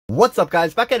What's up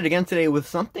guys, back at it again today with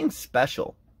something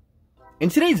special. In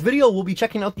today's video we'll be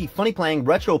checking out the FunnyPlaying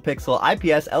Retro Pixel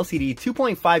IPS LCD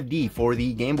 2.5D for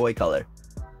the Game Boy Color.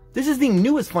 This is the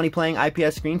newest FunnyPlaying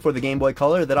IPS screen for the Game Boy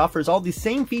Color that offers all the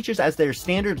same features as their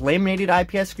standard laminated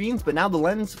IPS screens, but now the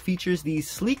lens features these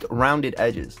sleek rounded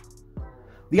edges.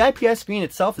 The IPS screen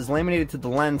itself is laminated to the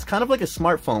lens kind of like a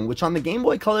smartphone, which on the Game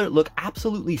Boy Color look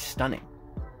absolutely stunning.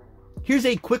 Here's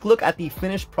a quick look at the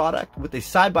finished product with a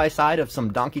side-by-side of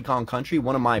some Donkey Kong Country,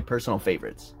 one of my personal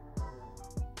favorites.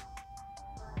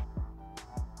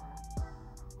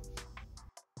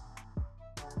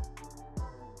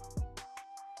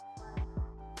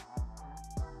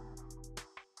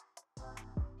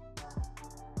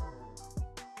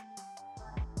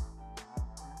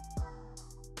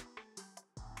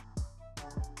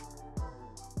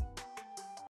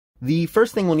 The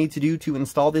first thing we'll need to do to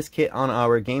install this kit on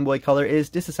our Game Boy Color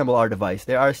is disassemble our device.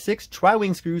 There are 6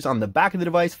 tri-wing screws on the back of the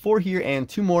device, 4 here and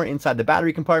 2 more inside the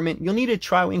battery compartment. You'll need a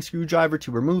tri-wing screwdriver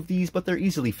to remove these, but they're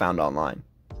easily found online.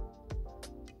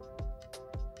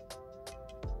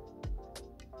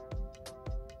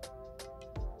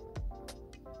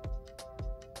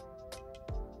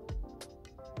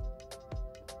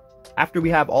 After we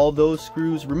have all those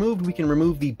screws removed, we can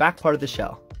remove the back part of the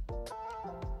shell.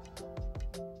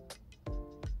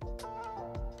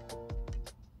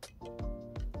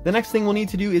 The next thing we'll need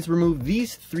to do is remove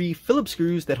these 3 Phillips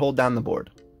screws that hold down the board.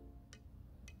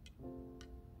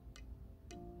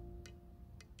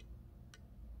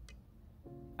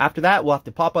 After that, we'll have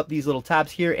to pop up these little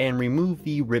tabs here and remove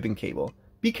the ribbon cable.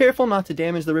 Be careful not to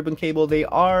damage the ribbon cable, they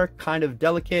are kind of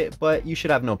delicate, but you should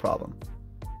have no problem.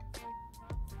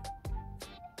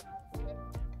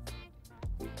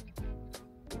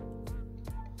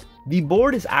 The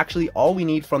board is actually all we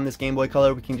need from this Game Boy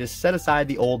Color. We can just set aside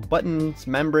the old buttons,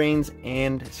 membranes,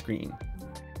 and screen.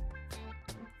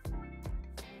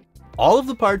 All of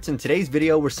the parts in today's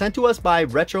video were sent to us by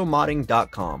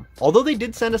retromodding.com. Although they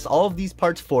did send us all of these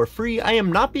parts for free, I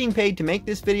am not being paid to make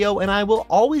this video, and I will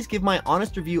always give my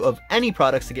honest review of any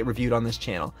products that get reviewed on this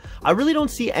channel. I really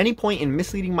don't see any point in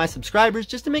misleading my subscribers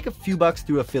just to make a few bucks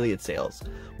through affiliate sales.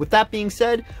 With that being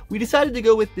said, we decided to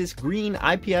go with this green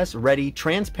IPS ready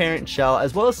transparent shell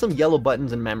as well as some yellow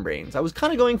buttons and membranes. I was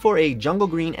kind of going for a jungle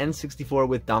green N64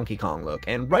 with Donkey Kong look,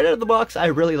 and right out of the box I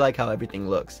really like how everything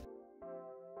looks.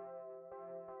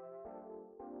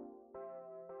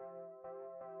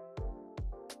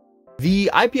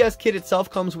 The IPS kit itself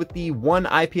comes with the one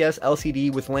IPS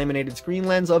LCD with laminated screen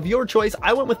lens of your choice.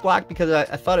 I went with black because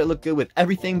I thought it looked good with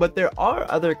everything, but there are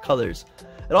other colors.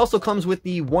 It also comes with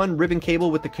the one ribbon cable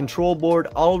with the control board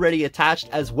already attached,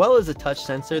 as well as a touch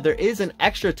sensor. There is an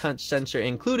extra touch sensor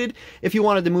included if you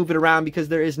wanted to move it around, because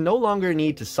there is no longer a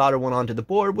need to solder one onto the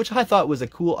board, which I thought was a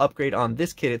cool upgrade on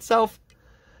this kit itself.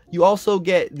 You also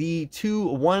get the 2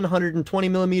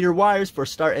 120mm wires for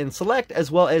start and select, as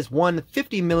well as one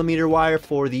 50mm wire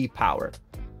for the power.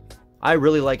 I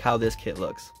really like how this kit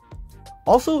looks.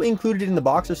 Also included in the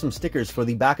box are some stickers for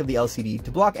the back of the LCD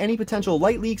to block any potential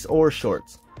light leaks or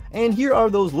shorts. And here are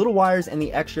those little wires and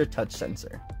the extra touch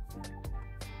sensor.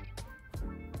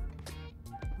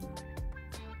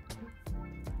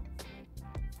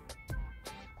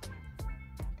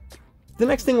 The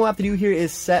next thing we'll have to do here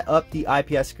is set up the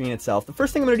IPS screen itself. The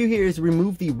first thing I'm going to do here is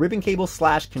remove the ribbon cable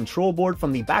 / control board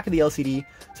from the back of the LCD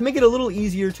to make it a little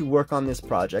easier to work on this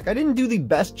project. I didn't do the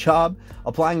best job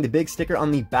applying the big sticker on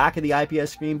the back of the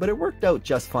IPS screen, but it worked out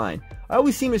just fine. I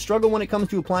always seem to struggle when it comes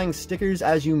to applying stickers,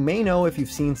 as you may know if you've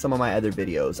seen some of my other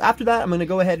videos. After that, I'm going to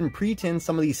go ahead and pre-tin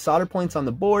some of these solder points on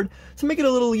the board to make it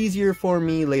a little easier for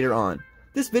me later on.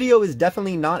 This video is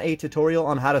definitely not a tutorial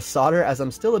on how to solder, as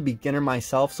I'm still a beginner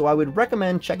myself, so I would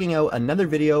recommend checking out another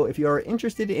video if you are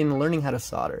interested in learning how to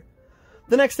solder.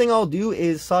 The next thing I'll do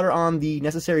is solder on the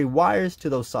necessary wires to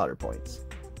those solder points.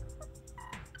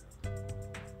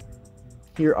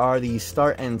 Here are the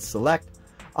start and select.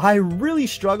 I really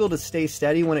struggle to stay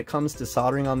steady when it comes to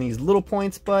soldering on these little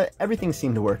points, but everything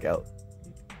seemed to work out.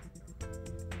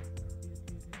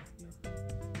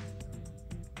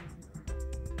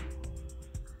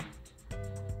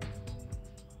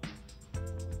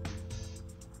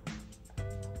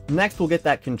 Next, we'll get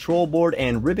that control board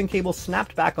and ribbon cable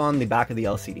snapped back on the back of the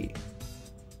LCD.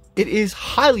 It is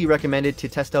highly recommended to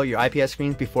test out your IPS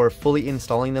screens before fully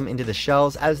installing them into the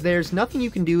shells, as there's nothing you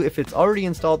can do if it's already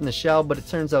installed in the shell but it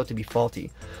turns out to be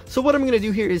faulty. So what I'm going to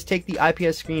do here is take the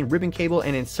IPS screen ribbon cable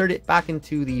and insert it back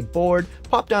into the board,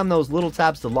 pop down those little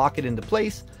tabs to lock it into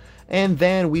place, and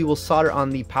then we will solder on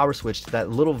the power switch to that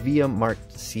little via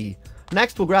marked C.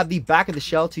 Next, we'll grab the back of the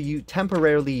shell to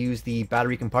temporarily use the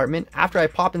battery compartment. After I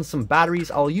pop in some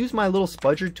batteries, I'll use my little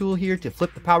spudger tool here to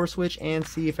flip the power switch and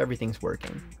see if everything's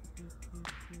working.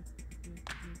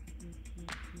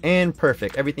 And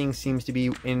perfect, everything seems to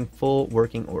be in full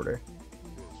working order.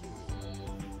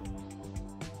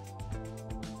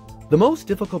 The most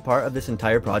difficult part of this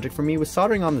entire project for me was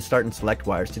soldering on the start and select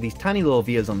wires to these tiny little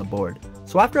vias on the board.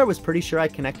 So after I was pretty sure I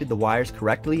connected the wires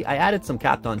correctly, I added some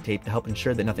Kapton tape to help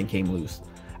ensure that nothing came loose.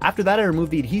 After that, I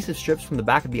removed the adhesive strips from the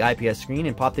back of the IPS screen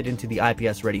and popped it into the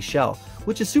IPS ready shell,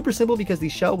 which is super simple because the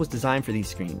shell was designed for these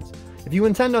screens. If you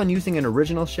intend on using an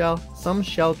original shell, some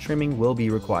shell trimming will be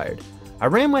required. I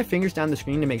ran my fingers down the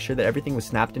screen to make sure that everything was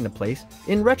snapped into place.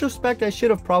 In retrospect, I should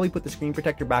have probably put the screen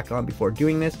protector back on before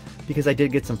doing this because I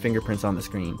did get some fingerprints on the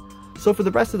screen. So for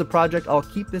the rest of the project, I'll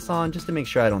keep this on just to make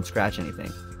sure I don't scratch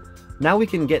anything. Now we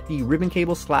can get the ribbon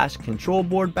cable / control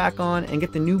board back on and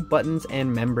get the new buttons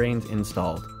and membranes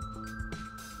installed.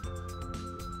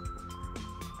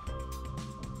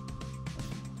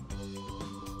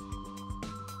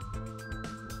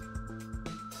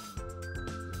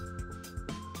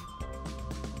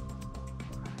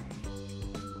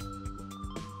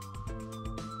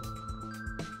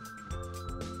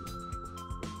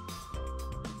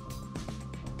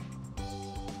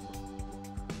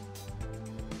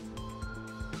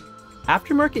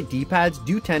 Aftermarket D-pads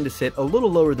do tend to sit a little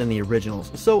lower than the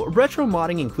originals, so retro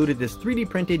modding included this 3D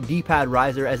printed D-pad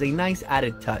riser as a nice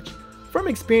added touch. From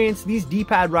experience, these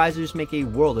D-pad risers make a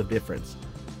world of difference.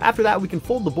 After that, we can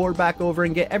fold the board back over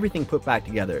and get everything put back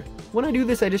together. When I do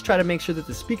this, I just try to make sure that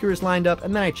the speaker is lined up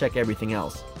and then I check everything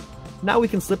else. Now we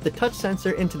can slip the touch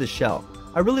sensor into the shell.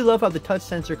 I really love how the touch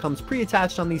sensor comes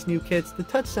pre-attached on these new kits. The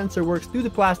touch sensor works through the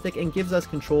plastic and gives us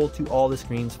control to all the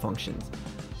screen's functions.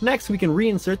 Next, we can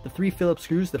reinsert the 3 Phillips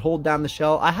screws that hold down the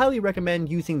shell. I highly recommend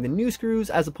using the new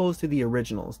screws as opposed to the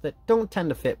originals that don't tend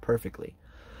to fit perfectly.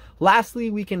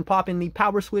 Lastly, we can pop in the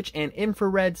power switch and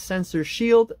infrared sensor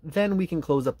shield, then we can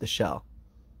close up the shell.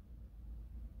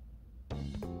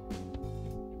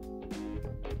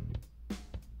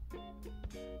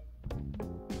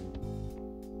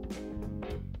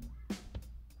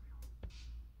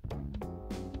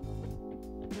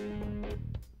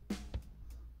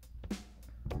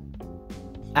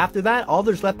 After that, all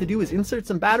there's left to do is insert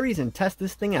some batteries and test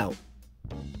this thing out.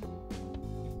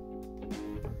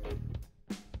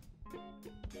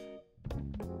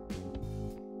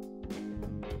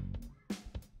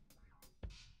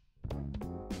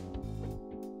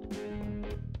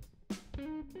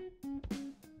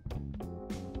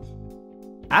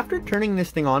 After turning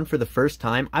this thing on for the first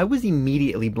time, I was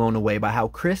immediately blown away by how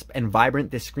crisp and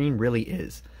vibrant this screen really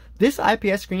is. This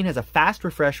IPS screen has a fast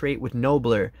refresh rate with no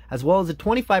blur, as well as a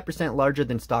 25% larger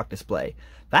than stock display.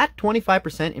 That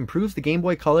 25% improves the Game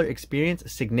Boy Color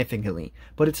experience significantly,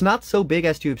 but it's not so big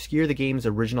as to obscure the game's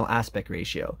original aspect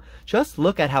ratio. Just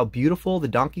look at how beautiful the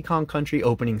Donkey Kong Country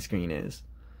opening screen is.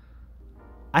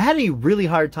 I had a really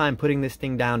hard time putting this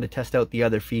thing down to test out the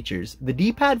other features. The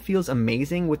D-pad feels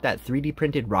amazing with that 3D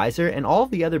printed riser, and all of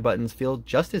the other buttons feel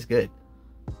just as good.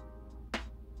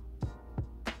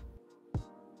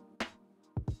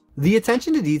 The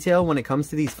attention to detail when it comes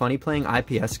to these FunnyPlaying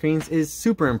IPS screens is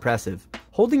super impressive.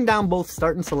 Holding down both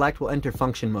start and select will enter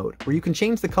function mode, where you can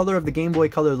change the color of the Game Boy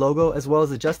Color logo as well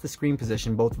as adjust the screen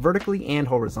position both vertically and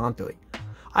horizontally.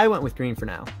 I went with green for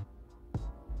now.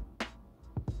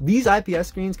 These IPS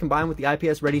screens combined with the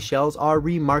IPS ready shells are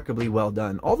remarkably well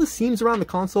done. All the seams around the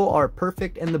console are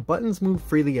perfect and the buttons move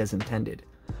freely as intended.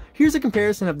 Here's a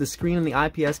comparison of the screen in the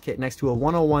IPS kit next to a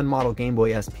 101 model Game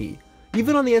Boy SP.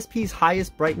 Even on the SP's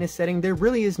highest brightness setting, there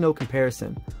really is no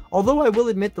comparison. Although I will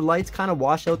admit the lights kind of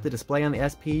wash out the display on the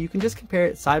SP, you can just compare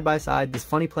it side by side this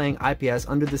FunnyPlaying IPS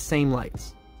under the same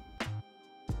lights.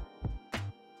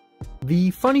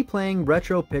 The FunnyPlaying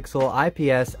Retro Pixel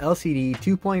IPS LCD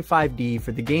 2.5D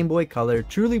for the Game Boy Color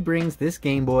truly brings this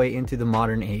Game Boy into the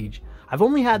modern age. I've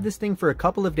only had this thing for a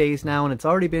couple of days now and it's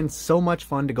already been so much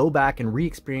fun to go back and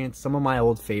re-experience some of my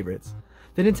old favorites.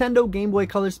 The Nintendo Game Boy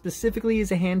Color specifically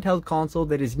is a handheld console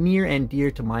that is near and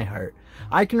dear to my heart.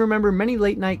 I can remember many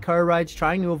late night car rides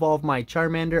trying to evolve my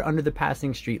Charmander under the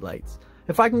passing streetlights.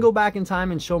 If I can go back in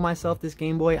time and show myself this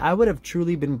Game Boy, I would have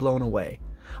truly been blown away.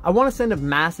 I want to send a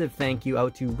massive thank you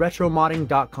out to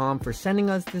retromodding.com for sending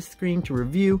us this screen to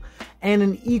review, and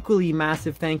an equally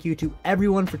massive thank you to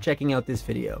everyone for checking out this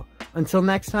video. Until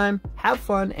next time, have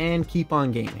fun and keep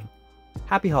on gaming.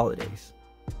 Happy holidays.